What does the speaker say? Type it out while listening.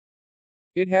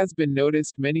It has been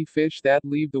noticed many fish that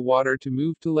leave the water to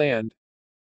move to land.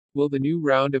 Will the new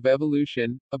round of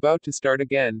evolution, about to start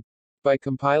again? By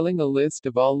compiling a list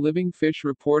of all living fish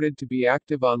reported to be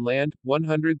active on land,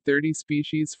 130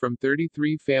 species from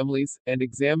 33 families, and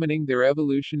examining their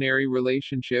evolutionary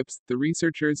relationships, the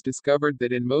researchers discovered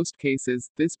that in most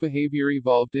cases, this behavior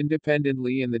evolved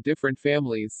independently in the different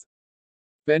families.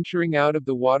 Venturing out of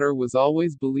the water was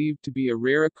always believed to be a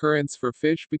rare occurrence for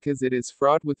fish because it is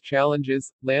fraught with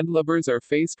challenges. Landlubbers are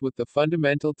faced with the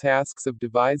fundamental tasks of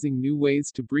devising new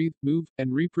ways to breathe, move,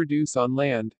 and reproduce on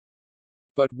land.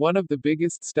 But one of the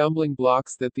biggest stumbling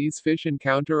blocks that these fish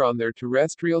encounter on their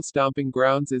terrestrial stomping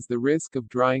grounds is the risk of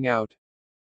drying out.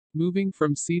 Moving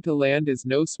from sea to land is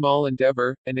no small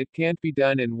endeavor, and it can't be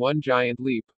done in one giant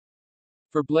leap.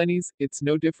 For blennies, it's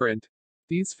no different.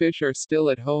 These fish are still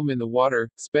at home in the water,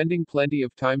 spending plenty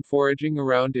of time foraging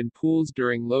around in pools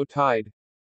during low tide.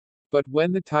 But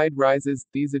when the tide rises,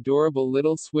 these adorable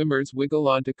little swimmers wiggle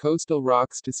onto coastal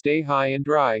rocks to stay high and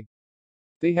dry.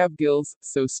 They have gills,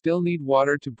 so still need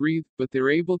water to breathe, but they're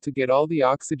able to get all the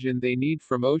oxygen they need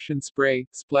from ocean spray,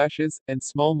 splashes, and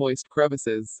small moist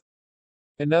crevices.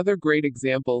 Another great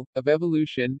example of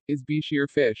evolution is beachier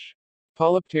fish.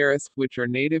 Polypterus, which are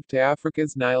native to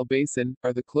Africa's Nile Basin,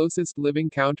 are the closest living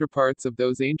counterparts of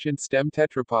those ancient stem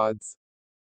tetrapods.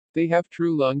 They have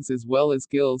true lungs as well as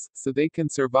gills, so they can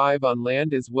survive on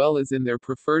land as well as in their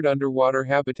preferred underwater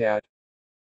habitat.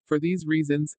 For these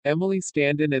reasons, Emily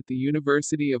Standen at the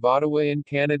University of Ottawa in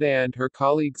Canada and her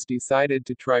colleagues decided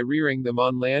to try rearing them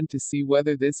on land to see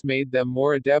whether this made them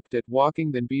more adept at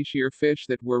walking than beachier fish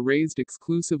that were raised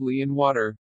exclusively in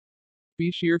water.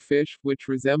 Beachier fish, which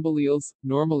resemble eels,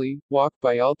 normally walk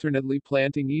by alternately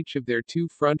planting each of their two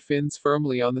front fins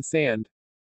firmly on the sand.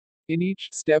 In each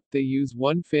step, they use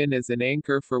one fin as an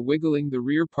anchor for wiggling the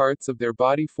rear parts of their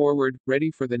body forward,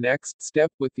 ready for the next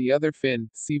step with the other fin.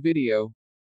 See video.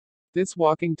 This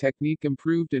walking technique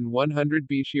improved in 100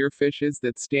 beachier fishes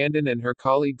that Standen and her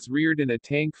colleagues reared in a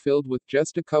tank filled with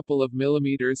just a couple of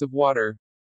millimeters of water.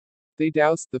 They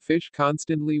doused the fish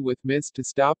constantly with mist to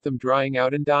stop them drying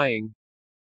out and dying.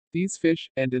 These fish,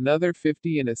 and another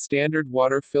 50 in a standard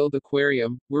water-filled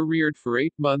aquarium, were reared for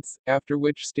 8 months, after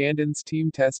which Standen's team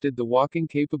tested the walking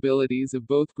capabilities of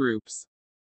both groups.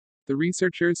 The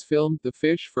researchers filmed the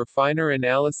fish for finer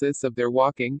analysis of their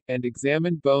walking, and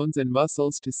examined bones and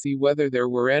muscles to see whether there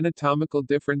were anatomical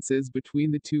differences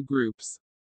between the two groups.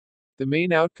 The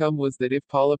main outcome was that if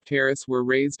Polypterus were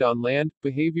raised on land,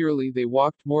 behaviorally they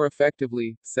walked more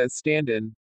effectively, says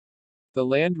Standen. The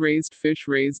land-raised fish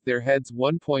raised their heads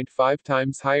 1.5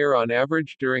 times higher on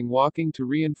average during walking to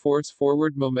reinforce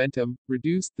forward momentum,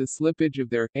 reduced the slippage of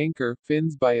their anchor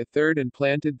fins by a third and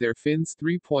planted their fins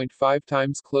 3.5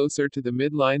 times closer to the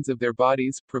midlines of their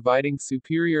bodies, providing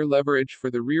superior leverage for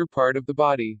the rear part of the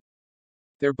body.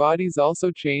 Their bodies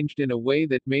also changed in a way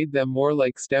that made them more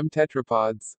like stem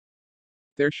tetrapods.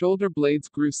 Their shoulder blades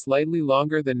grew slightly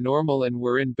longer than normal and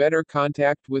were in better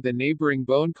contact with a neighboring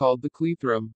bone called the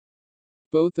cleithrum.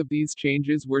 Both of these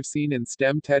changes were seen in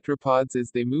stem tetrapods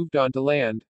as they moved onto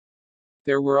land.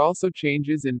 There were also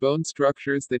changes in bone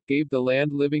structures that gave the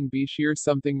land-living beachier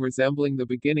something resembling the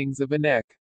beginnings of a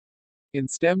neck. In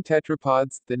stem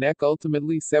tetrapods, the neck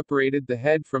ultimately separated the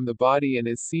head from the body and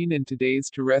is seen in today's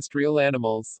terrestrial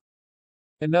animals.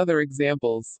 Another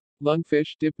examples.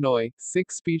 Lungfish, Dipnoi,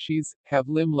 6 species, have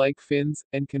limb-like fins,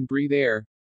 and can breathe air.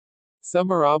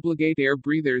 Some are obligate air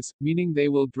breathers, meaning they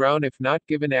will drown if not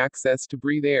given access to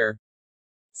breathe air.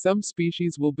 Some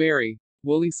species will bury.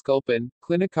 Woolly sculpin,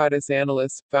 Clinicotis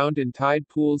annulus, found in tide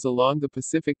pools along the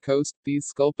Pacific coast. These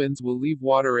sculpins will leave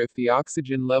water if the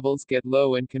oxygen levels get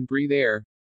low and can breathe air.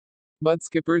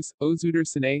 Mudskippers,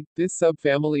 Ozutersinae, this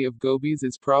subfamily of gobies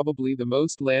is probably the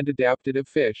most land-adapted of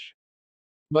fish.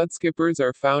 Mudskippers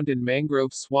are found in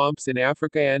mangrove swamps in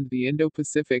Africa and the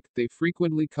Indo-Pacific. They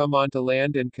frequently come onto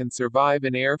land and can survive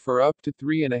in air for up to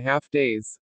 3.5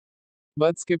 days.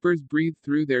 Mudskippers breathe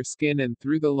through their skin and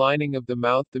through the lining of the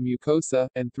mouth, the mucosa,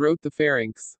 and throat, the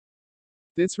pharynx.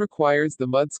 This requires the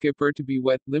mudskipper to be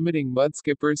wet, limiting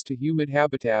mudskippers to humid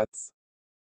habitats.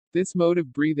 This mode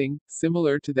of breathing,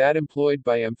 similar to that employed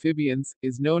by amphibians,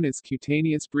 is known as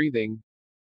cutaneous breathing.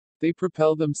 They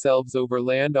propel themselves over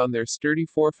land on their sturdy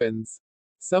forefins.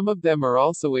 Some of them are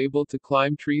also able to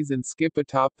climb trees and skip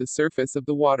atop the surface of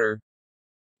the water.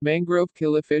 Mangrove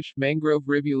killifish, Mangrove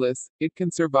rivulus, it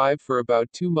can survive for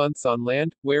about 2 months on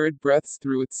land, where it breathes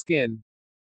through its skin.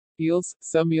 Eels,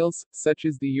 some eels, such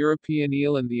as the European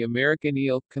eel and the American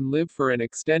eel, can live for an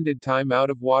extended time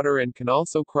out of water and can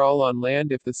also crawl on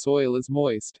land if the soil is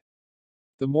moist.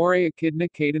 The Moray echidna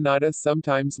catenata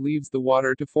sometimes leaves the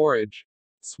water to forage.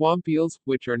 Swamp eels,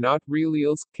 which are not real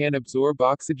eels, can absorb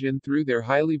oxygen through their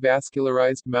highly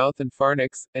vascularized mouth and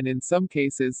pharynx, and in some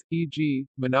cases, e.g.,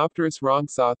 Monopterus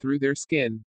wrongsaw, through their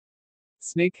skin.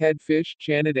 Snakehead fish,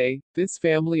 Chanidae. This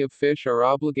family of fish are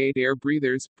obligate air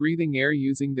breathers, breathing air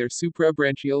using their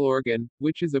suprabranchial organ,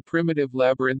 which is a primitive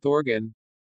labyrinth organ.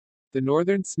 The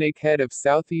northern snakehead of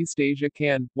Southeast Asia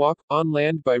can walk on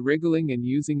land by wriggling and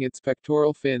using its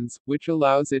pectoral fins, which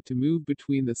allows it to move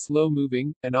between the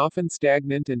slow-moving, and often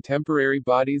stagnant and temporary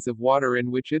bodies of water in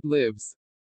which it lives.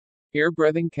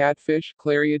 Air-breathing catfish,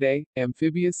 Clariidae,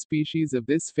 amphibious species of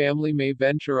this family may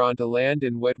venture onto land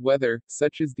in wet weather,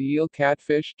 such as the eel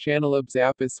catfish, Chanelobes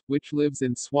apus, which lives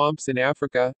in swamps in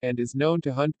Africa, and is known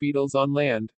to hunt beetles on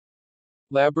land.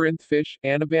 Labyrinth fish,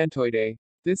 Anabantoidae.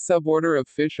 This suborder of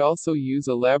fish also use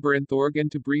a labyrinth organ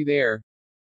to breathe air.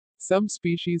 Some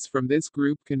species from this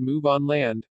group can move on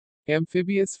land.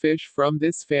 Amphibious fish from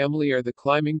this family are the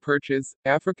climbing perches,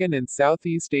 African and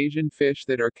Southeast Asian fish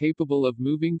that are capable of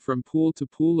moving from pool to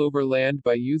pool over land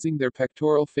by using their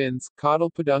pectoral fins,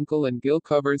 caudal peduncle and gill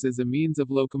covers as a means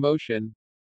of locomotion.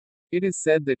 It is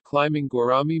said that climbing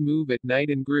gourami move at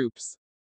night in groups.